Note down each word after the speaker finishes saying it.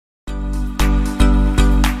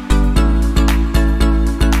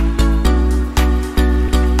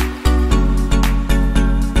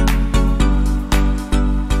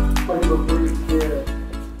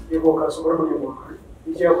சுப்பிரமணியம் அவர்கள்,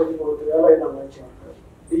 விஜயாபதி கொடுத்து வேலையில்லா அமைச்சி அவர்கள்,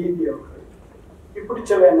 டிபி அவர்கள், இப்படி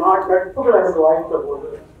சில நட்புகள் எனக்கு வாய்த்த போது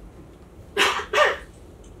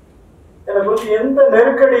எனக்கு வந்து எந்த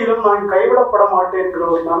நெருக்கடியிலும் நான் கைவிடப்பட மாட்டேங்கிற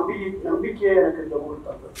ஒரு நம்பிக்கையை எனக்கு இந்த ஊர்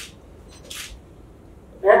தந்தது.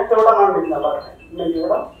 நேற்றை விட நான் இன்னைக்கு நல்லா இருக்கேன், இன்னைக்கு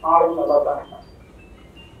விட நாளைக்கு நல்லா தான் இருக்கேன்.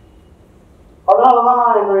 அதனாலதான்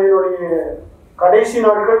நான் என்னுடைய கடைசி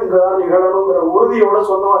நாட்கள் இங்கதான் நிகழணுங்கிற உறுதியோட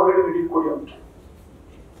சொந்தமா வீடு கட்டி கூடி வந்துட்டேன்.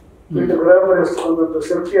 வீட்டு கிரகபிரவேசத்துக்கு வந்து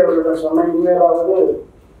சிற்பி அவர்களிடம் சொன்ன, இனிமேலாவது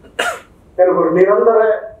எனக்கு ஒரு நிரந்தர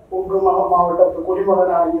உங்கு மாவட்டத்து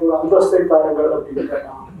குடிமகன் ஆகிய ஒரு அந்தஸ்தை தாருங்கள் அப்படின்னு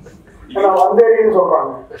கேட்டான். ஏன்னா வந்தேரின்னு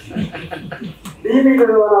சொல்றாங்க. டிபிக்கு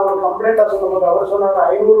அவர் கம்ப்ளைண்டா சொல்லும்போது அவர் சொன்னார்,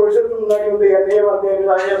 500 வருஷத்துக்கு முன்னாடி வந்து என்னையே வந்தேரி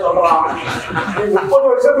தானே சொல்றான், நீ 30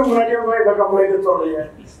 வருஷத்துக்கு முன்னாடி வந்து இந்த கம்ப்ளைண்ட் சொல்றீங்க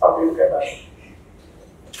அப்படின்னு கேட்டார்.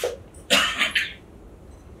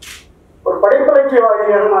 ஒரு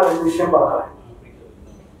படைப்பிலக்கியவாதியாக நான் இந்த விஷயம் பார்க்கிறேன்.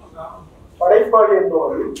 படைப்பாளி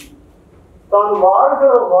என்பவர் தான்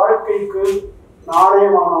வாழ்கிற வாழ்க்கைக்கு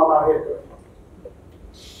நாணயமானவனாக இருக்க வேண்டும்.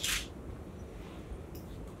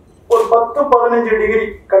 ஒரு 10-15 டிகிரி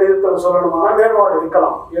கணிதத்தில் சொல்லணுமான வேறுபாடு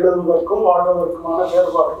இருக்கலாம், எழுதுவதற்கும் வாழ்வதற்குமான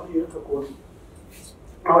வேறுபாடுகள் இருக்கக்கூடும்.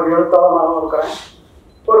 அவர் எழுத்தாளனாகவும் இருக்கிறேன்,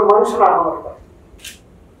 ஒரு மனுஷனாகவும் இருக்கிறேன்.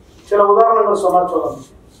 சில உதாரணங்கள் சொன்னால் சொல்லணும்.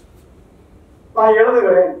 நான்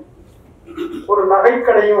எழுதுகிறேன், ஒரு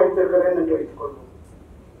நகைக்கடையும் வைத்திருக்கிறேன் என்று வைத்துக் கொள்வோம்.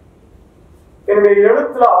 என்னுடைய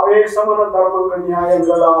எழுத்துல அவேசமான தர்மங்கள்,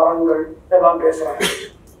 நியாயங்கள், அறங்கள் எல்லாம் பேசுறேன்.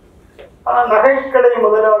 ஆனா நகைக்கடை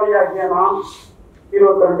முதலாளி ஆகிய நான்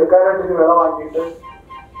 22 கேரட்டுக்கு விலை வாங்கிட்டு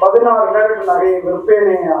 16 கேரட் நகையை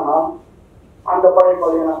விற்பேனே, ஆனால் அந்த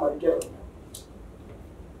படைப்பாளியை நான் மதிக்கிறது.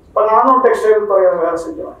 இப்ப நானும் டெக்ஸ்டைல் துறையில் வேலை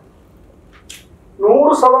செஞ்சேன்.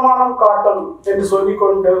 100% காட்டன் என்று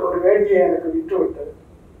சொல்லிக்கொண்டு ஒரு வேட்டியை எனக்கு விட்டு விட்டு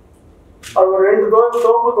அது ஒரு 2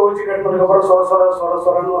 தோப்பு துவச்சி கட்டினதுக்கு அப்புறம்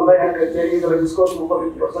சொரன்னு வந்தா எனக்கு தெரியுது டிஸ்கவுண்ட்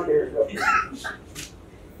 35% இருக்கு.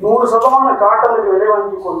 100% காட்டனுக்கு விலை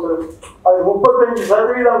வாங்கி கொண்டு அது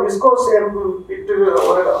 35% விஸ்கோஸ் சேர்ந்து விட்டு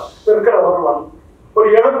இருக்கிற ஒருவன் ஒரு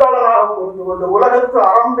எழுத்தாளராக புரிந்து கொண்டு உலகத்து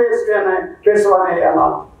அறம் பேசுவானே,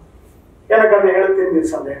 ஆனால் எனக்கு அந்த எழுத்தின்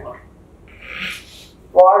மீது சந்தேகம் வரும்.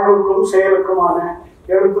 வாழ்வுக்கும் செயலுக்குமான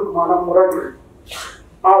எழுத்துக்குமான முறைகள்.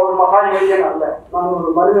 நான் ஒரு மகா இளைஞன் அல்ல, நான் ஒரு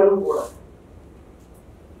மனிதனும் கூட.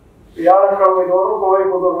 வியாழக்கிழமை தோறும் கோவை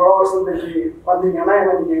புதூர் உழவசந்தைக்கு வந்தீங்கன்னா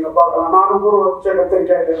என்ன நீங்க இங்க பார்க்கலாம். நானும் ஒரு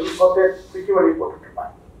கத்திரிக்காயிலிருந்து தூக்கி வழி போட்டுட்டு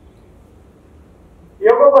இருப்பேன்.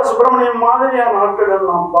 யோகா சுப்பிரமணியம் மாதிரியான நாட்கள்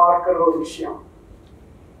நாம் பார்க்கிற ஒரு விஷயம்,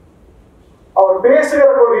 அவர் பேசுகிற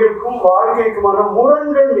கொள்கைக்கும் வாழ்க்கைக்குமான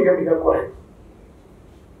முரண்கள் மிக மிக குறை.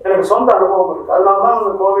 எனக்கு சொந்த அனுபவம் இருக்கு. அதனால்தான்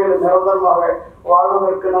அந்த கோவையில் நிரந்தரமாக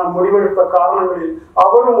வாழ்வதற்கு நான் முடிவெடுத்த காரணங்களில்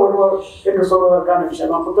அவரும் ஒருவர் என்று சொல்வதற்கான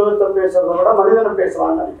விஷயம். நான் புத்தகத்தை பேசுறதை விட மனிதனை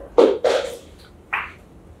பேசலாம்னு நினைக்கிறேன்.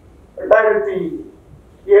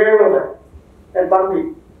 2007 என் தம்பி,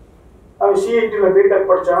 அவன் சிஐடியில் பிடெக்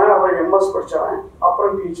படித்தவன், அப்புறம் எம்எஸ் படித்தவன்,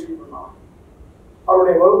 அப்புறம் பிஹெச்டி பண்ணான்.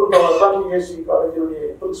 அவனுடைய வகுப்பு தோழர் தான் பிஎஸ்சி காலேஜினுடைய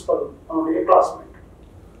பிரின்சிபல், அவனுடைய கிளாஸ்மேட்.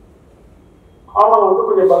 அவன் வந்து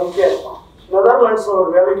கொஞ்சம் பல்கியாக இருப்பான். நெதர்லாண்ட்ஸ்ல ஒரு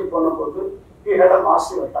வேலைக்கு போன போது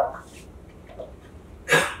மாசிவ் அட்டாக்.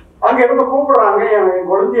 அங்க இருந்து கூப்பிடுறாங்க. என்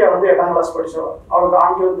குழந்தைய வந்து 8ஆம் கிளாஸ் படிச்சவன், அவளுக்கு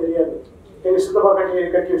ஆங்கிலம் தெரியாது. எங்க சித்தப்பா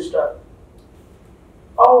கட்டி வச்சுட்டாரு.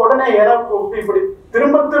 அவன் உடனே எனக்கு கூப்பிட்டு இப்படி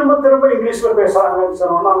திரும்ப திரும்ப திரும்ப இங்கிலீஷ்ல பேசுறாங்கன்னு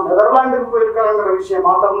சொன்னோம்னா, அவன் நெதர்லாண்டுக்கு போயிருக்காங்கிற விஷயம்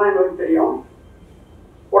மாத்திரம் தான் எனக்கு தெரியும்.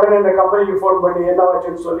 உடனே இந்த கம்பெனிக்கு ஃபோன் பண்ணி என்ன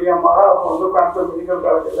வச்சுன்னு சொல்லி என் மகா வந்து கோயம்புத்தூர் மெடிக்கல்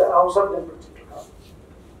காலேஜில் அவசரம் படிச்சுட்டு இருக்கான்.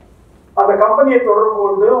 அந்த கம்பெனியை தொடர்பு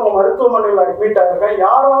கொண்டு அவன் மருத்துவமனையில் அட்மிட் ஆகிருக்கான்.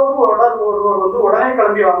 யாராவது ஒருவர் வந்து உடனே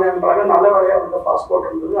கிளம்பி வாங்கன்றாங்க. நல்ல வேலையா அவரோட பாஸ்போர்ட்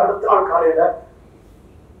இருந்தது. அடுத்த நாள் காலையில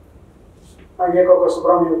நான் யோகா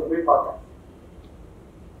சுப்பிரமணியத்தை போய் பார்த்தேன்.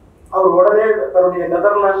 அவர் உடனே தன்னுடைய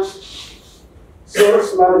நெதர்லாண்ட்ஸ்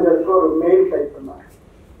சேல்ஸ் மேனேஜருக்கு ஒரு மெயில் டைப் பண்ணார்.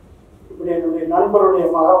 இப்படி என்னுடைய நண்பருடைய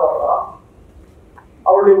மகா வரலா,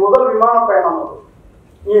 அவருடைய முதல் விமான பயணம் அது,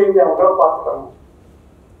 நீ இங்கே அவங்கள பார்த்துக்கணும்.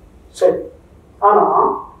 சரி. ஆனா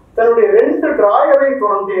தன்னுடைய 2 டிராயரை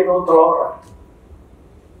தொடர்ந்து ஏதோ தொலைவரார்.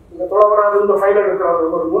 இந்த தொலைவரார் இந்த ஃபைல் எடுக்கிறாரு.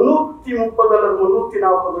 ஒரு $330 அல்லது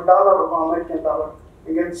 $340 இருக்கும், அமெரிக்கன் டாலர்.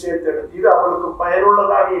 எங்கேருந்து சேர்த்து எடுத்து இது அவளுக்கு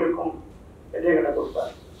பயனுள்ளதாக இருக்கும் என்று எனக்கு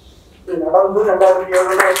கொடுத்தார். இது நடந்து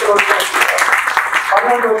 2007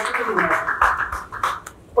 12 வருஷத்துக்கு முன்னாடி.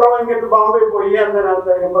 அப்புறம் இங்கிருந்து பாம்பே போய்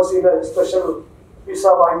அந்த எம்பசியில ஸ்பெஷல்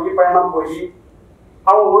விசா வாங்கி பயணம் போய்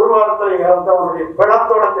அவன் 1 வாரத்துல இறந்து அவனுடைய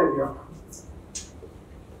பிணத்தோட தெரியும்.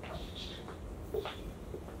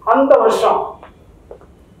 அந்த வருஷம்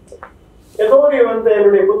ஏதோ வந்து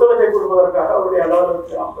என்னுடைய புத்தகத்தை கொடுப்பதற்காக அவருடைய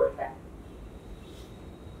அலுவலகத்தில் நான் போயிருக்கேன்.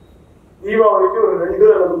 தீபாவளிக்கு ஒரு 2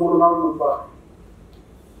 அல்லது 3 நாள் முன்பாக.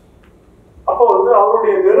 அப்ப அப்போ வந்து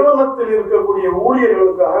அவருடைய நிறுவனத்தில் இருக்கக்கூடிய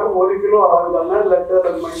ஊழியர்களுக்காக 1 கிலோ அளவிலான லட்டு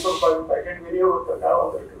அல்லது மைசூர் பாக்கு பேக்கெட் விநியோகத்திற்காக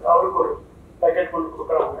வந்திருக்குது. அவருக்கு ஒரு பேக்கெட் கொண்டு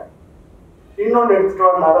கொடுக்குறாங்க. இன்னொன்று எடுத்துட்டு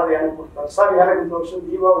வரனால அதை எனக்கு கொடுத்தாரு. சார் எனக்கு இந்த வருஷம்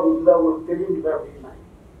தீபாவளி இல்லை, உங்களுக்கு தெரியும் இல்லை அப்படின்னா.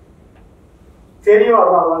 தெரியும்,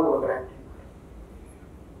 அதனால தான் கொடுக்குறேன்.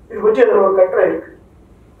 இது பற்றி அதில் ஒரு கட்டுரை இருக்கு.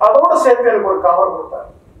 அதோட சேர்த்து எனக்கு ஒரு கவர்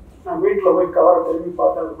கொடுத்தாரு. நான் வீட்டில் போய் கவரை திரும்பி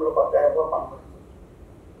பார்த்தேன். அது கூட 10,000 ரூபாய் பணம்.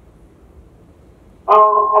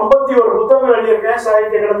 51 புத்தகங்கள் எழுதியிருக்கேன்.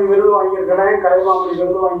 சாகித்ய அகாடமி விருது வாங்கியிருக்கிறேன், கலைமாமணி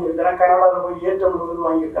விருது வாங்கியிருக்கிறேன், கனடாவில் போய் ஏற்றமிழ் விருது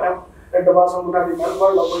வாங்கியிருக்கிறேன். 2 மாதம் முன்னாடி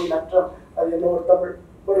மெல்பர்னில் போய் அது என்ன ஒரு தமிழ்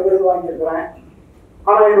ஒரு விருது வாங்கியிருக்கிறேன்.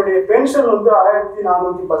 ஆனால் என்னுடைய பென்ஷன் வந்து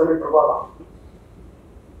 1418 ரூபா தான்.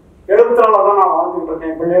 74 தான் நான் வாழ்ந்துட்டு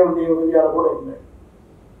இருக்கேன். பிள்ளைகளுடைய உதவியால் கூட இல்லை.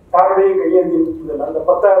 யாருடையும் கையேந்தி இருந்ததில்லை. அந்த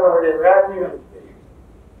 10,000 வேல்யூ எனக்கு தெரியும்.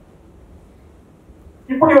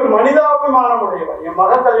 இப்படி ஒரு மனிதாபிமானம் உடையவர். என்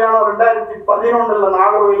மக கல்யாணம் 2011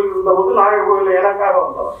 நாகர்கோவில் இருந்தபோது நாகர்கோவில் எனக்காக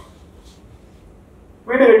வந்தவர்.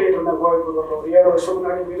 வீடு கட்டிட்டு இருந்தேன் கோயம்புத்தூர்ல. ஒரு 7 வருஷம்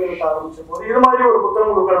முன்னாடி வீடு கட்ட ஆரம்பிச்ச போது இது மாதிரி ஒரு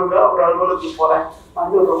புத்தகம் கொடுக்குறவங்க அவர் அலுவலகத்துக்கு போறேன்.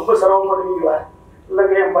 அங்கே ரொம்ப சிரமப்படுவீங்களா?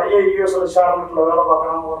 இல்லைங்க, என் பையன் யூஎஸ்ல ஷார்லட்ல வேலை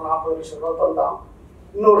பார்க்குறான். ஒரு 40 லட்சம் ரூபா தந்தான்.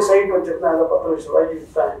 இன்னொரு சைட் வச்சிருந்தேன், அதை 10 லட்சம் ரூபாய்க்கு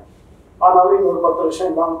விற்றேன். ஆனாலும் இன்னொரு 10 லட்சம்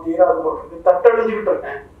இல்லாமல் தீராது போட்டிருக்கு. தட்டழிஞ்சுக்கிட்டு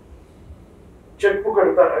இருக்கேன். செக் புக்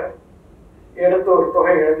எடுத்தாரு. எடுத்து ஒரு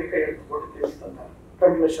தொகை எழுதி கையெழுத்து போட்டு திரும்பி தந்தார்.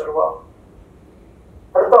 2 லட்சம் ரூபா.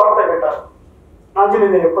 அடுத்த வார்த்தை கேட்டார்,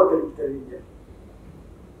 ஆஞ்சநேயனை எப்போ திரும்பி தெரிவிங்க?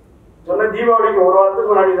 சொன்ன தீபாவளிக்கு 1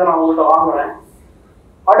 வாரத்துக்கு முன்னாடி தான் நான் உங்கள்கிட்ட வாங்குறேன்.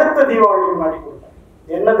 அடுத்த தீபாவளிக்கு முன்னாடி கொடுத்தேன்.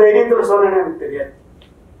 என்ன தைரியத்தில் சொன்னேன்னு எனக்கு தெரியாது.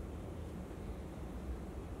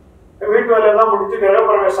 வீட்டு வேலையெல்லாம் முடிச்சு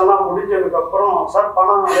கிரகப்பிரவேசம்லாம் முடிஞ்சதுக்கு அப்புறம் சார்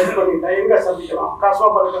பணம் ரெடி பண்ணிட்டேன், எங்க சந்திக்கலாம்?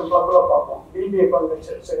 காஸ்மோபாலிட்டன் கிளப்ல பார்ப்போம். பிபிஏ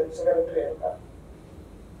செக்ரட்டரி இருக்கார்.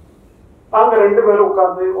 நாங்க 2 பேரும்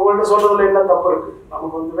உட்காந்து உங்கள்கிட்ட சொல்றதுல என்ன தப்பு இருக்கு?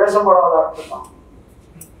 நமக்கு வந்து வேஷம் போடாத அர்த்தம் தான்.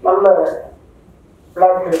 நல்ல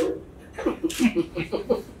பிளாக் டேபிள்.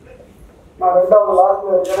 நான் 2வது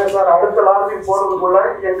லாரில் இருக்கிறேன் சார். அடுத்த லாரிக்கு போறதுக்குள்ள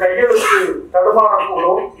என் கையெழுத்து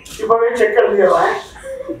தடுமாறக்கூடும். இப்பவே செக் எழுதிடுறேன்.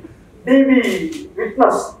 TV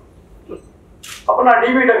witness. அப்ப நான்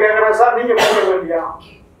டிவிட்ட கேட்கறேன், சார் நீங்க போடுறது இல்லையா?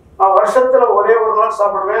 நான் வருஷத்துல ஒரே ஒரு நாள்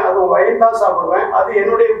சாப்பிடுவேன், அது வயன் தான் சாப்பிடுவேன். அது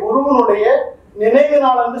என்னுடைய குருவனுடைய நினைவு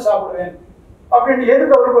நாள் வந்து சாப்பிடுவேன் அப்படின்னு.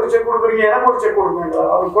 எதுக்கு அவருக்கு ஒரு செக் கொடுக்குறீங்க? எனக்கு ஒரு செக் கொடுக்குறீங்க.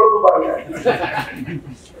 அவருக்கு கொடுத்து பாருங்க.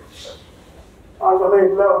 நான் சொன்னேன்,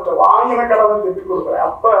 இல்லை அவர்கிட்ட வாங்கின கடனை திருப்பி கொடுக்குறேன்.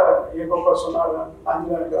 அப்ப எப்ப சொன்னாங்க,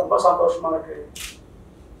 அஞ்சு எனக்கு ரொம்ப சந்தோஷமா இருக்கு.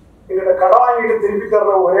 எங்கிட்ட கடன் வாங்கிட்டு திருப்பி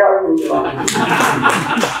தர்ற ஒரே ஆள் நீங்க தான்.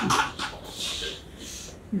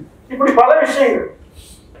 இப்படி பல விஷயங்கள்.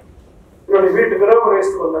 என்னுடைய வீட்டுக்கு ஒரு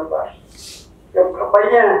வயசுக்கு வந்திருப்பார். என்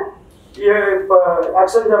பையன் இப்ப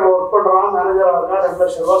அக்சென்சர் ஒர்க் பண்றான், மேனேஜரா இருக்கான், 2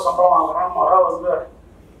 லட்சம் ரூபாய் சம்பளம் வாங்குறான். மகன் வந்து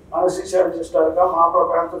அனஸ்தீசியாலஜிஸ்டா இருக்கா. மாப்பிள்ளை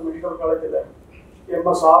கோயம்புத்தூர் மெடிக்கல் காலேஜில்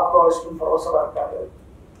எம்எஸ் ஆர்த்தோ அசிஸ்டன்ட் ப்ரொஃபஸரா இருக்காரு.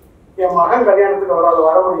 என் மகன் கல்யாணத்துக்கு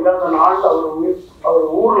வர முடியல. அந்த நாளில் அவர்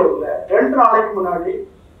ஊர்ல இல்லை. 2 நாளைக்கு முன்னாடி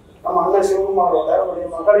நம்ம அண்ணன் சிவகுமாரோட அவருடைய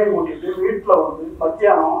மகளையும் கூட்டிட்டு வீட்டுல வந்து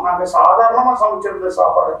மத்தியானம் நாங்க சாதாரணமா சமைச்சிருந்த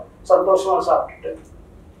சாப்பாடு சந்தோஷமா சாப்பிட்டுட்டு,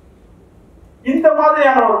 இந்த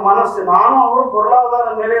மாதிரியான ஒரு மனசு. நானும் அவரும்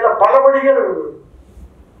பொருளாதார நிலையில பல படிகள்.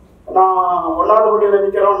 நான் 1வது படியில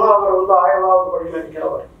நிக்கிறோம்னா அவர் வந்து 1000வது படியில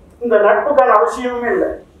நிக்கிறவர். இந்த நட்புக்கான அவசியமே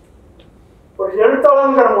இல்லை. ஒரு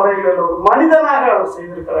எழுத்தாளங்கிற முறையில் ஒரு மனிதனாக அவர்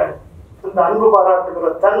செய்திருக்கிறார். அந்த அன்பு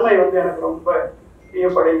பாராட்டுகிற தன்மை வந்து எனக்கு ரொம்ப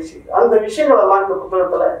வியப்படைச்சு. அந்த விஷயங்கள் எல்லாம் இந்த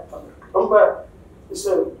புத்தகத்துல ரொம்ப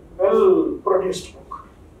வெல் ப்ரொடியூஸ்ட் புக்.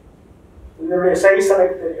 இதனுடைய சைஸ்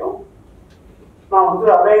எனக்கு தெரியும். நான் வந்து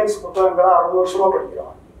அலையன்ஸ் புத்தகங்களை 60 வருஷமா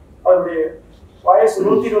படிக்கிறேன். அதனுடைய வயசு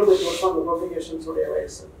 125 வருஷம். அந்த பப்ளிகேஷன்ஸ் உடைய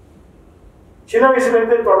வயசு. சின்ன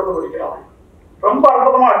வயசுலேருந்தே தொடர்ந்து படிக்கிறேன். ரொம்ப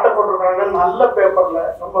அற்புதமா அட்டை போட்டிருக்காங்க. நல்ல பேப்பர்ல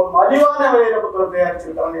ரொம்ப மலிவான விலையில புத்தகம்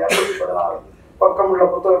தயாரிச்சிருக்காங்க. 216 பக்கம் உள்ள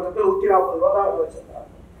புத்தகத்துக்கு 140 ரூபா தான் வச்சிருக்காங்க.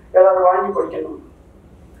 ஏதாவது வாங்கி படிக்கணும்.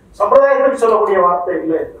 சம்பிரதாயத்துக்கு சொல்லக்கூடிய வார்த்தை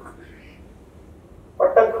இல்லை.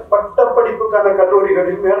 பட்ட படிப்புக்கான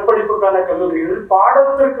கல்லூரிகளில், மேற்படிப்புக்கான கல்லூரிகளில்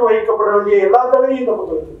பாடத்திற்கு வைக்கப்பட வேண்டிய எல்லா தகுதியும் இந்த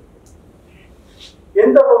புத்தகத்தில்.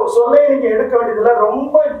 எந்த சொல்லையும் நீங்க எடுக்க வேண்டியதுல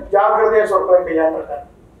ரொம்ப ஜாக்கிரதையா சொற்களை கையாண்டிருக்காங்க.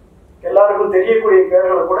 எல்லாருக்கும் தெரியக்கூடிய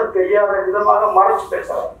பேர்களை கூட தெரியாத விதமாக மறைச்சு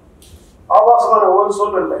பேசுறாங்க. ஆபாசமான ஒரு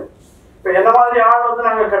சொல் இல்லை. இப்ப என்ன மாதிரி ஆள் வந்து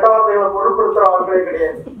நாங்க கெட்ட வார்த்தைகளை பொருட்படுத்துற ஆட்களே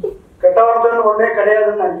கிடையாது. கெட்ட வார்த்தைன்னு ஒன்னே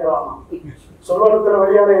கிடையாதுன்னு நினைக்கிறாங்க. சொல்வனத்துல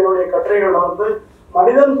வழியான என்னுடைய கட்டுரைகள்ல வந்து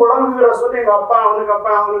மனிதன் புலங்குகிற சொல், எங்க அப்பா அவனுக்கு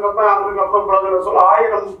அப்பா அவனுக்கு அப்பா அவனுக்கு அப்பா புலங்குற சொல்,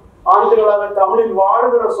 1000 ஆண்டுகளாக தமிழில்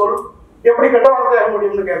வாழுகிற சொல் எப்படி கெட்ட வார்த்தையாக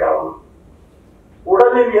முடியும்னு கேட்கறாங்க.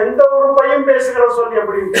 உடலில் எந்த ஒரு பையன் பேசுகிற சொல்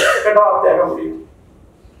எப்படி கெட்ட வார்த்தையாக முடியும்?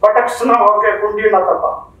 பட்டக்ஸ்னா ஓகே, குண்டினா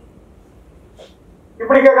தப்பா?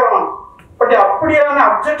 இப்படி கேட்கறான். பட் அப்படியான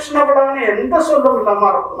அப்ஜெக்ஷனபிளான எந்த சொல்லும் இல்லாம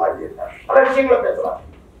இருக்கிற மாதிரி இருக்காரு. பல விஷயங்களை பேசுறாரு.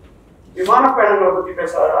 விமான பயணங்களை பத்தி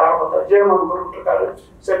பேசுறாரு. ஆரம்பத்தில் ஜெயமோகன் குறிப்பிட்டிருக்காரு,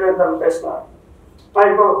 செல்வேந்தன் பேசினார். நான்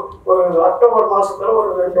இப்போ ஒரு அக்டோபர் மாசத்துல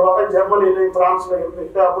ஒரு 2 வாரம் ஜெர்மனிலையும் பிரான்ஸ்ல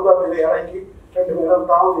இருந்துட்டு அபுதாபியில இறங்கி 2 நேரம்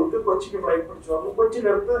தாமதித்து கொச்சிக்கு ஃபிளைட் பிடிச்சு வரணும்.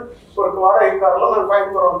 கொச்சியில இருந்து ஒரு வாடகை காரில் நான்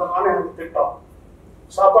கோயம்புத்தூர் வந்தேன்னு எனக்கு திட்டம்.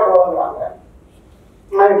 சாப்பாடு வாங்குறாங்க.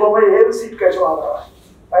 நான் எப்பவுமே ஏழு சீட் கேட்டு வாங்குறேன்.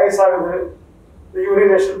 வயசாகுது,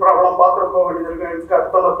 யூரினேஷன் ப்ராப்ளம், பாத்ரூம் போக வேண்டியது இருக்கு, இதுக்கு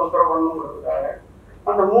அடுத்த தொந்தரவு பண்ணணுங்கிறதுக்காக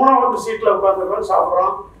அந்த 3வது சீட்ல உட்காந்துருக்கோம்.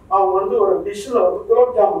 சாப்பிட்றோம். அவங்க ஒரு டிஷ்ஷில்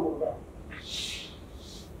குலோப் ஜாமுன் கொடுக்குறாங்க.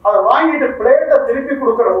 அதை வாங்கிட்டு பிளேட்டை திருப்பி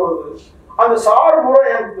கொடுக்குற போது அந்த சாறு பூரா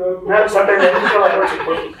என் மேல் சட்டையில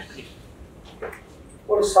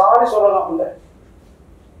ஒரு சாரி சொல்லலாம் இல்லை,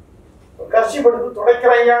 கஷ்டப்படுத்து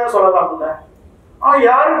துடைக்கிறையான்னு சொல்லலாம் இல்லை.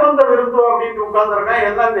 யாருக்கு வந்த விருந்தோ அப்படின்ட்டு உட்கார்ந்துருக்கேன்.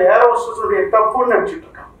 என்ன இந்த ஏர் ஹோஸ்டஸுடைய தப்புன்னு நினைச்சிட்டு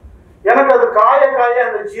இருக்கான். எனக்கு அது காய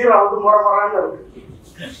அந்த ஜீரா முறமுறான்னு இருக்கு.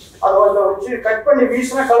 அதை வச்சு கட் பண்ணி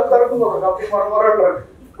வீசினா கழுத்து இருக்கும் ஒரு அப்படி முறமுறன்னு இருக்கு.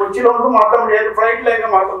 கொச்சியில மாற்ற முடியாது, ஃபிளைட்ல எங்க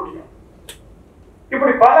மாற்ற முடியும்.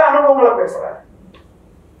 இப்படி பல அனுபவங்களை பேசுறாரு.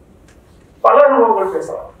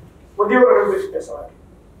 முதியவர்கள் பற்றி பேசுறாரு.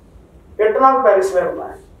 8 நாள் பாரிஸ்ல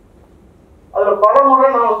இருந்தேன். அதுல பல முறை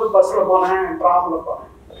நான் பஸ்ல போனேன், டிராம்ல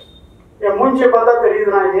போனேன். என் மூஞ்சியை பார்த்தா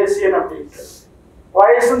தெரியுது நான் ஏசியன் அப்படின்ட்டு.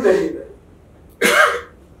 வயசும் தெரியுது.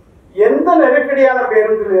 எந்த நெருக்கடியான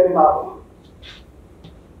பேருந்தில் ஏறினாலும்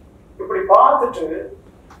இப்படி பார்த்துட்டு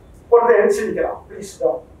ஒருத்தர் எழுச்சி நிற்கிறான், ப்ளீஸ்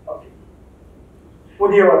டவுன் அப்படின்னு.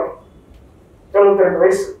 முதியவர் 72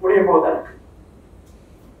 வயசு முடிய போகுது எனக்கு.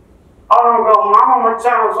 அவனுக்கு மாமா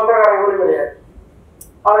மச்சான் சொந்தக்காரன் இவனு கிடையாது.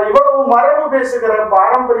 ஆனா இவ்வளவு மரபு பேசுகிற,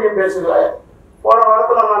 பாரம்பரியம் பேசுகிற. போன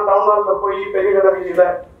வாரத்துல நான் டவுன்ஹால்ல போய் பெரிய கடற்கரையில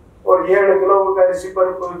ஒரு 7 கிலோவுக்கு அரிசி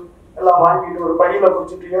பருப்பு எல்லாம் வாங்கிட்டு ஒரு பையில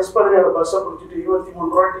பிடிச்சிட்டு S17 பஸ்ஸை பிடிச்சிட்டு 23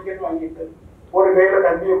 ரூபா டிக்கெட் வாங்கிட்டு ஒரு கையில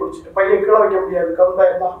கம்பியை பிடிச்சிட்டு பையன் கீழே வைக்க முடியாது, கவுந்தா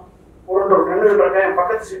எல்லாம் உருண்டு நின்றுட்டு இருக்கேன். என்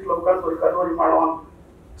பக்கத்து சீட்ல உட்காந்து ஒரு கல்லூரி மாணவன்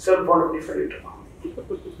செல்போன் இப்படி சொல்லிட்டு இருக்கான்.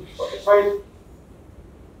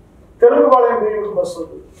 தெலுங்குபாளையம் பிரிவுக்கு பஸ்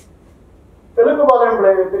வருது. தெலுங்குபாளையம்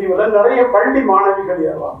பிரிவுல நிறைய பள்ளி மாணவிகள்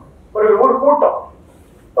ஏறுவாங்க. ஒரு கூட்டம்.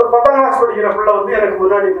 ஒரு 10ஆம் கிளாஸ் படிக்கிற பிள்ளை எனக்கு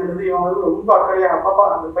முன்னாடி நின்றுது. இவன் ரொம்ப அக்கறையா, பாப்பா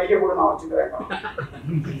அந்த பைய கூட நான் வச்சுக்கிறேன்.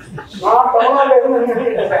 நான் தமிழ்நாடுல இருந்து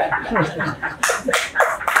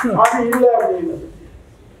அது இல்லை அப்படின்னு.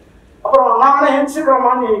 அப்புறம் நானே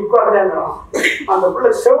எரிச்சுக்கிறோமா நீ உட்காருங்கிறான். அந்த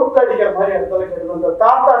பிள்ளை செவுக்கு அடிக்கிற மாதிரி இடத்துல கேட்டு அந்த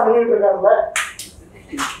தாத்தா நின்றுட்டு இருக்காருல்ல,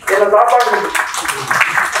 என்ன தாத்தா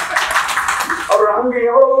அவர் அங்க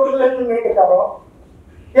எவ்வளவு தூரத்துல நின்றுட்டு இருக்காரோ,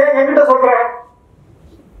 ஏன் என்கிட்ட சொல்ற?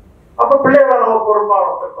 அப்ப பிள்ளைகளை நம்ம பொறுப்பா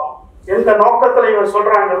வளர்த்துருக்கோம். எந்த நோக்கத்துல இவன்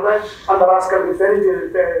சொல்றாங்கிறத அந்த ராஸ்கருக்கு தெரிஞ்சு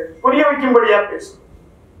புரிய வைக்கும்படியா பேசும்.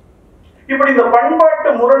 இப்படி இந்த பண்பாட்டு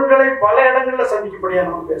முரண்களை பல இடங்கள்ல சந்திக்கும்படியா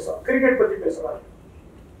நம்ம பேசுறோம். கிரிக்கெட் பத்தி பேசுறாரு.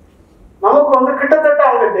 நமக்கு கிட்டத்தட்ட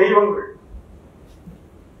அவங்க தெய்வங்கள்.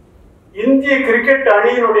 இந்திய கிரிக்கெட்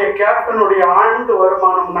அணியினுடைய கேப்டனுடைய ஆண்டு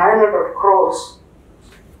வருமானம் 900 crores.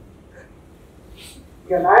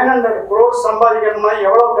 900 crores சம்பாதிக்கணும்னா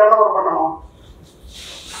எவ்வளவு டர்ன் ஓவர் பண்ணணும்,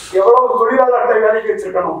 எவ்வளவு தொழிலாளர்களை வேலைக்கு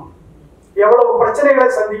வச்சிருக்கணும், எவ்வளவு பிரச்சனைகளை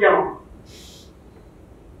சந்திக்கணும்.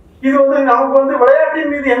 இது நமக்கு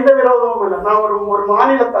விளையாட்டின் மீது எந்த விரோதமும் இல்லை. நான் ஒரு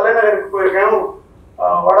மாநில தலைநகருக்கு போயிருக்கேன்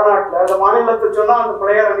வடநாட்டுல. அந்த மாநிலத்தை சொன்னா அந்த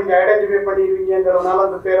பிளேயரை நீங்க ஐடென்டிஃபை பண்ணிடுவீங்கிறதுனால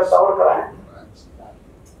அந்த பேரை தவிர்க்கிறேன்.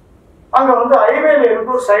 அங்க ஹைவேல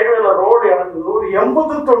இருந்து ஒரு சைடுவேல ரோடு இறங்குது. ஒரு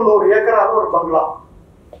 80-90 ஏக்கராக ஒரு பங்களா.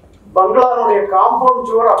 பங்களானுடைய காம்பவுண்ட்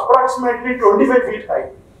சுவர் அப்ராக்சிமேட்லி 25 feet ஹை.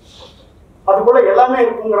 அதுக்குள்ள எல்லாமே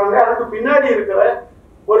இருக்குங்கிறாங்க. அதுக்கு பின்னாடி இருக்கிற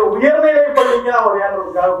ஒரு உயர்நிலை பள்ளிக்கு நான் ஒரு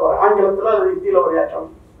ஏற்றத்துக்காக போறேன். ஆங்கிலத்துல அது ஹிந்தியில ஒரு ஏற்றம்.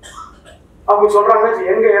 அவங்க சொல்றாங்க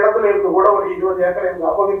எங்க இடத்துல இருந்து கூட ஒரு 20 ஏக்கர் எங்க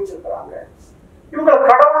அபகரிச்சிருக்கிறாங்க. இவங்களை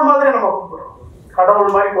கடவுள் மாதிரி நம்ம கூப்பிடுறோம்,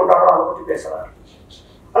 கடவுள் மாதிரி கொண்டாடுறோம். அதை பத்தி பேசுறாரு.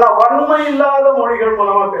 ஆனா வன்மை இல்லாத மொழிகள்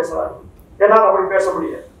மூலமா பேசுறாரு. என்னால அப்படி பேச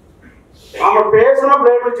முடியாது. நாம பேசினா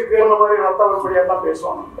பிளேட் வச்சு கேள்ற மாதிரி ரத்தம் வழியா தான்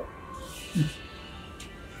பேசுவோம்.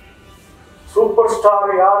 சூப்பர்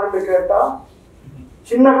ஸ்டார் யாருன்னு கேட்டா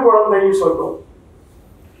சின்ன குழந்தையும் சொல்லும்.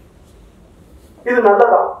 இது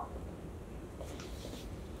நல்லதா?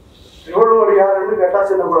 திருவள்ளுவர் யாருன்னு கேட்டா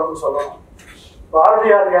சின்ன குழந்தை சொல்லணும்.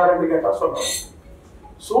 பாரதியார் யாருன்னு கேட்டா சொல்லணும்.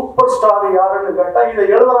 சூப்பர் ஸ்டார் யாருன்னு கேட்டா இதை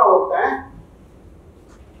எழுதுறான் ஒருத்தன்,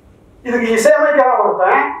 இதுக்கு இசையமைக்கிறான்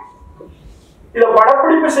ஒருத்தன், இதை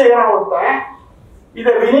படப்பிடிப்பு செய்யறான் ஒருத்தன்,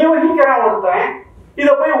 இதை விநியோகிக்கிறான் ஒருத்தன்,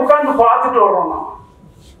 இதை போய் உட்கார்ந்து பார்த்துட்டு வர்றோம். நான்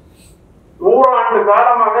 100 ஆண்டு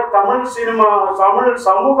காலமாக தமிழ் சினிமா, தமிழ்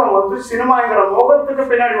சமூகம் சினிமாங்கிற முகத்துக்கு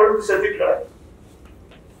பின்னாடி விழுந்து செத்துட்டு.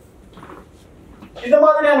 இந்த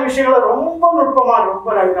மாதிரியான விஷயங்களை ரொம்ப நுட்பமா ரொம்ப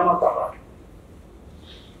நவீனமா தர்றாங்க.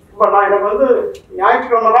 இப்போ நான் எனக்கு வந்து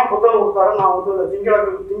ஞாயிற்றுக்கிழமை தான் புத்தகம் கொடுத்தாரு. நான் வந்து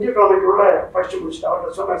திங்கட்கிழமைக்குள்ள படிச்சு முடிச்சுட்டேன்.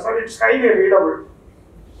 அவர்கிட்ட சொன்னேன், sir it's highly readable.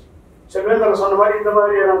 Selvendran சொன்ன மாதிரி இந்த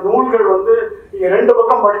மாதிரியான நூல்கள் வந்து நீங்க 2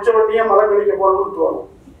 பக்கம் படிச்ச உடனே மலங்கடிக்க போகணும்னு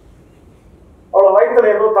தோணும். அவ்வளோ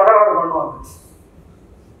வயிற்றுல ஏதோ தகராறு பண்ணுவாங்க.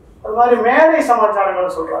 அது மாதிரி மேடை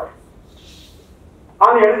சமாச்சாரங்களை சொல்றாரு.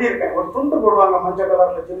 நான் எழுதியிருக்கேன். ஒரு துண்டு போடுவாங்க மஞ்சள்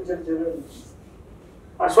கலர்ல சின்ன சின்ன சின்ன.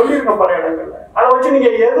 நான் சொல்லியிருக்கேன் பல இடங்கள்ல. அதை வச்சு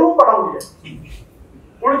நீங்க எதுவும் பண்ண முடியாது.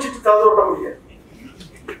 குளிச்சுட்டு தந்து விட முடியாது.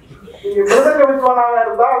 நீங்க மிருதங்க வித்வானாக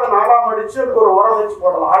இருந்தா அதை 4ஆம் அடிச்சு அதுக்கு ஒரு உரம் வச்சு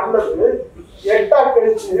போடலாம். அல்லது 8ஆ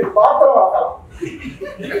கழிச்சு பாத்திரம் ஆக்கலாம்.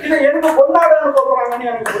 இதை எதுக்கு கொண்டாடன்னு போடுறாங்கன்னு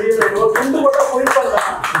எனக்கு புரியல. ஒரு துண்டு போட்டா குளிப்பல்ல,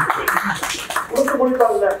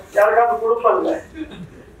 குளிப்பல்ல, யாருக்காவது கொடுப்பல்ல.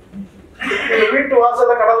 எங்க வீட்டு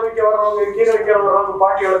வாசல்ல கடல் வைக்க வர்றவங்க, கீரை வைக்க வர்றவங்க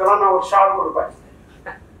பாட்டிகளுக்கெல்லாம் நான் ஒரு ஷால் கொடுப்பேன்.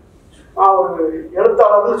 நான் ஒரு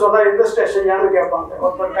எழுத்தாளர்னு சொன்னா எந்த ஸ்டேஷன் ஏன்னு கேட்பாங்க.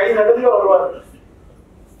 ஒருத்தர் கை நடுங்க வருவாரு.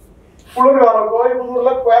 குளிர்காலம்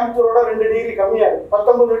கோயம்புத்தூர்ல கோயம்புத்தூரோட 2 டிகிரி கம்மியா இருக்கு.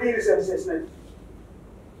 19 டிகிரி செல்சியஸ்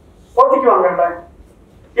போட்டிக்குவாங்கல்ல,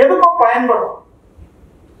 எதுக்கோ பயன்படும்.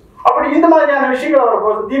 அப்படி இந்த மாதிரியான விஷயங்கள் அவர்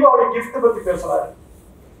போது தீபாவளி கிஃப்ட் பத்தி பேசுறாரு.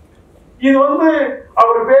 இது வந்து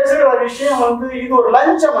அவர் பேசுகிற விஷயம் வந்து இது ஒரு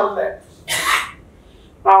லஞ்சம் அல்ல.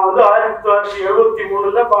 நான் வந்து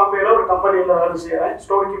 1973 பாம்பேல ஒரு கம்பெனியில வேலை செய்யறேன்.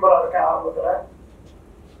 ஸ்டோர் கீப்பரா இருக்கேன் ஆரம்பத்துல.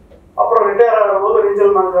 அப்புறம் ரிட்டையர் ஆகிற போது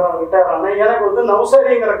ரீஜனல் மேனேஜராக ரிட்டையர் ஆனேன். எனக்கு வந்து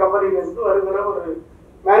நவ்சாரிங்கிற கம்பெனில இருந்து வருகிற ஒரு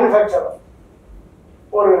மேனுஃபேக்சரர்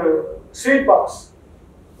ஒரு ஸ்வீட் பாக்ஸ்,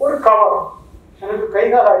 ஒரு கவர் எனக்கு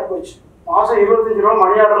கைகால ஆகி போச்சு. மாசம் 25 ரூபா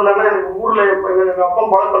மணி ஆர்டர் இல்லைன்னா எனக்கு ஊர்ல எங்க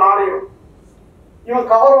அப்பம் பழக்க நாளையும் இவன்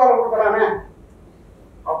கவர் வேற கொடுக்குறானே.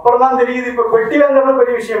 அப்புறம் தான் தெரியுது இப்ப பெட்டி வாங்குறது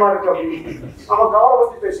பெரிய விஷயமா இருக்கு அப்படின்னு. நம்ம கவரை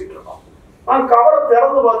பத்தி பேசிட்டு இருக்கோம். நான் கவரை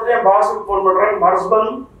திறந்து பார்த்துட்டு என் பாஸுக்கு போன் பண்றேன்.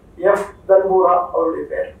 மர்ஸ்பன் எஃப் தன்பூரா அவருடைய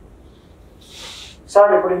பேர்.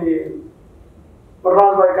 சார் இப்படி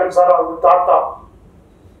மிருனாள் பாய்கான் சார் அவருக்கு தாத்தா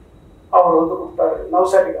அவர் வந்து கொடுத்தாரு,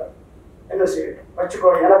 நவ்சாரிக்கார். என்ன செய்யட்டும்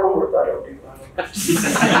வச்சுக்கோ, எனக்கும் கொடுத்தாரு அப்படின்றாங்க.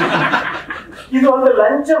 இது வந்து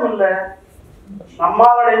லஞ்சம் இல்ல,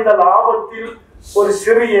 நம்மால் அடைந்த லாபத்தில் ஒரு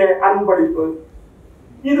சிறிய அன்பளிப்பு.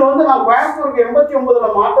 இது வந்து நான் கோயம்புத்தூருக்கு 89ல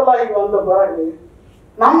மாட்டலாகி வந்த பிறகு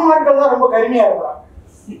நம்ம ஆட்கள் தான் ரொம்ப கருமையா இருக்கிறாங்க.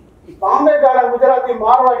 பாம்பேக்காரன், குஜராத்தி,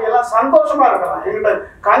 மார்வாடி எல்லாம் சந்தோஷமா இருக்கிறான். எங்கிட்ட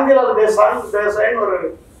காந்திலால் தேசாய்ன்னு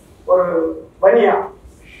ஒரு பனியா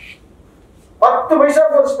 10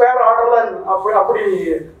 பைசாக்கு ஒரு ஸ்பேர் ஆர்டர்ல அப்படி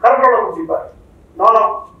கரெக்டோட குத்திப்பாரு.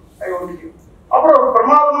 நானும் அப்புறம் ஒரு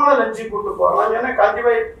பிரமாதமான லஞ்சு கூட்டு போறேன். ஏன்னா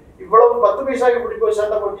காந்திபாய் இவ்வளவு 10 பைசாக்கு இப்படி போய்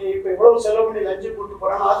சண்டை பண்ணி இப்ப இவ்வளவு செலவு பண்ணி லஞ்சு கூட்டு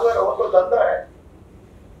போறேன். அது வேற ஒருத்தர் தந்தார.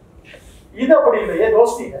 இது அப்படி இல்லையே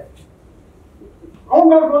தோஸ்திங்க.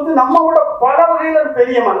 அவங்களுக்கு வந்து நம்ம விட பல வகையில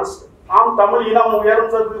பெரிய மனசு. நாம் தமிழ் இனம்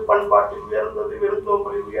உயர்ந்தது, பண்பாட்டில் உயர்ந்தது,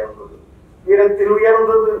 விருந்தோம்பலில் உயர்ந்தது, வீரத்தில்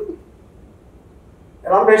உயர்ந்தது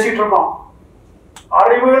எல்லாம் பேசிட்டு இருக்கோம்.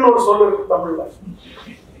 அறிவுன்னு ஒரு சொல்லு இருக்கு தமிழ்ல.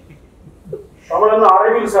 தமிழன்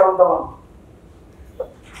அறிவில் சிறந்தவன்.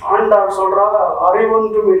 ஆண்டாள் சொல்றா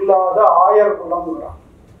அறிவொன்றும் இல்லாத ஆயர் குலம்ங்கிறான்.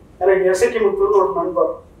 எனக்கு எசக்கிமுத்தூர் ஒரு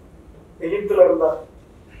நண்பர் எகிப்துல இருந்தார்.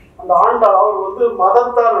 அந்த ஆண்டாள் அவர் வந்து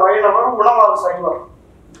மதத்தால் வைணவர், உணவால் சைவர்.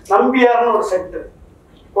 நம்பியார்னு ஒரு செட்டு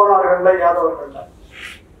கோனார்கள்ல யாதவர்கள்ல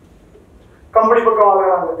கம்பெனி பக்கம்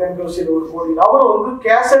வாங்குறாங்க. தென்கோசியில் ஒரு கோடி. அவர் வந்து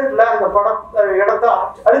கேசட்ல அந்த இடத்தை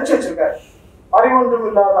அழிச்சு வச்சிருக்காரு. அறிவொன்றும்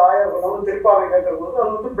இல்லாத ஆயர் குலம் திருப்பாவை கேட்கிற போது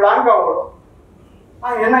அது வந்து பிளாங்கா ஓடும்.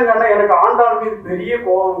 என்னங்கன்னா எனக்கு ஆண்டாள் மீது பெரிய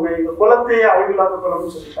கோபம், இந்த குலத்தையே அறிவில்லாத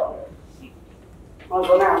குலம்னு சொல்லிட்டாங்க. நான்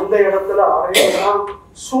சொன்னேன் அந்த இடத்துல அறிவுதான்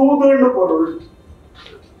சூதுன்னு பொருள்.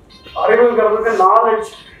 அறிவுங்கிறதுக்கு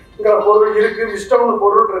நாலேஜ்ங்கிற பொருள் இருக்கு, விஸ்டம்னு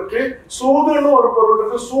பொருள் இருக்கு, சூதுன்னு ஒரு பொருள்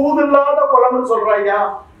இருக்கு. சூது இல்லாத குலம்னு சொல்றாங்க.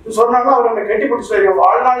 சொன்னாங்கன்னா அவர் என்னை கட்டி பிடிச்சாரு.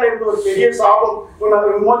 வாழ்நாள்ல இருந்து ஒரு பெரிய சாபம்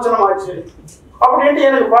விமோச்சனம் ஆச்சு அப்படின்ட்டு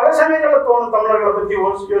எனக்கு பல சமயங்கள்ல தோணும். தமிழர்களை பத்தி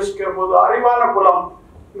யோசிக்கிற போது அறிவான குலம்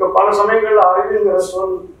இங்க பல சமயங்கள்ல அறிவுங்கிற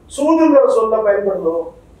சொல் சூதுங்கிற சொல்ல பயன்படுத்தும்.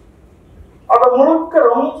 அதை முழுக்க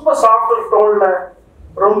ரொம்ப சாஃப்ட் டோன்ல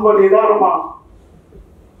ரொம்ப நிதானமா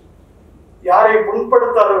யாரையும்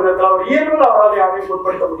புண்படுத்தாத விதத்தில் அவர் இயல்பில் அவரால் யாரையும்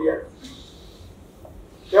புண்படுத்த முடியாது.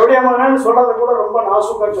 எப்படியாமன்னு சொல்றதை கூட ரொம்ப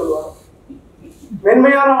நாசுக்கா சொல்லுவார்,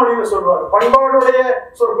 மென்மையான மொழியில சொல்வார், பண்பாடுடைய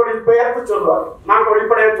சொற்களில் பெயர்த்து சொல்வார். நாங்க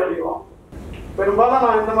வெளிப்படையா சொல்லிடுவோம். பெரும்பாலும்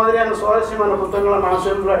நான் இந்த மாதிரியான சுவாரஸ்யமான புத்தகங்களை நான்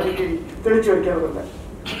செல்வ அடிக்கடி திணிச்சு வைக்கிறது இல்லை.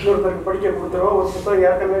 இன்னொருத்தருக்கு படிக்க கொடுத்துருவோம். ஒரு புத்தகம்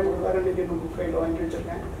ஏற்கனவே கொடுத்தாரு, இன்னைக்கு இந்த புக் கையில் வாங்கி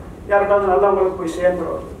வச்சிருக்கேன். யாருக்காவது நல்லவங்களுக்கு போய்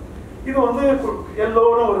சேர்ந்துருவாரு. இது வந்து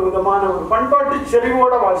எல்லோரும் ஒரு விதமான ஒரு பண்பாட்டு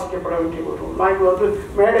செறிவோட வாசிக்கப்பட வேண்டிய ஒரு. நான் இது வந்து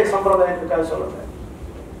மேடை சம்பிரதாயத்துக்காக சொல்லுறேன்.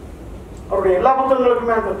 அவருடைய எல்லா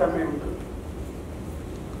புத்தகங்களுக்குமே அந்த தன்மை உண்டு.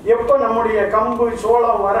 எப்ப நம்முடைய கம்பு,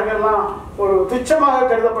 சோளம், வரகெல்லாம் ஒரு துச்சமாக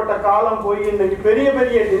கருதப்பட்ட காலம் போய் இன்னைக்கு பெரிய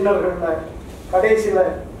பெரிய டின்னர்கள்ல கடைசியில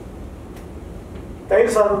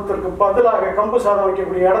தயிர் சாதத்திற்கு பதிலாக கம்பு சாதம்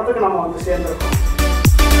வைக்கக்கூடிய இடத்துக்கு நம்ம வந்து சேர்ந்துருக்கோம்.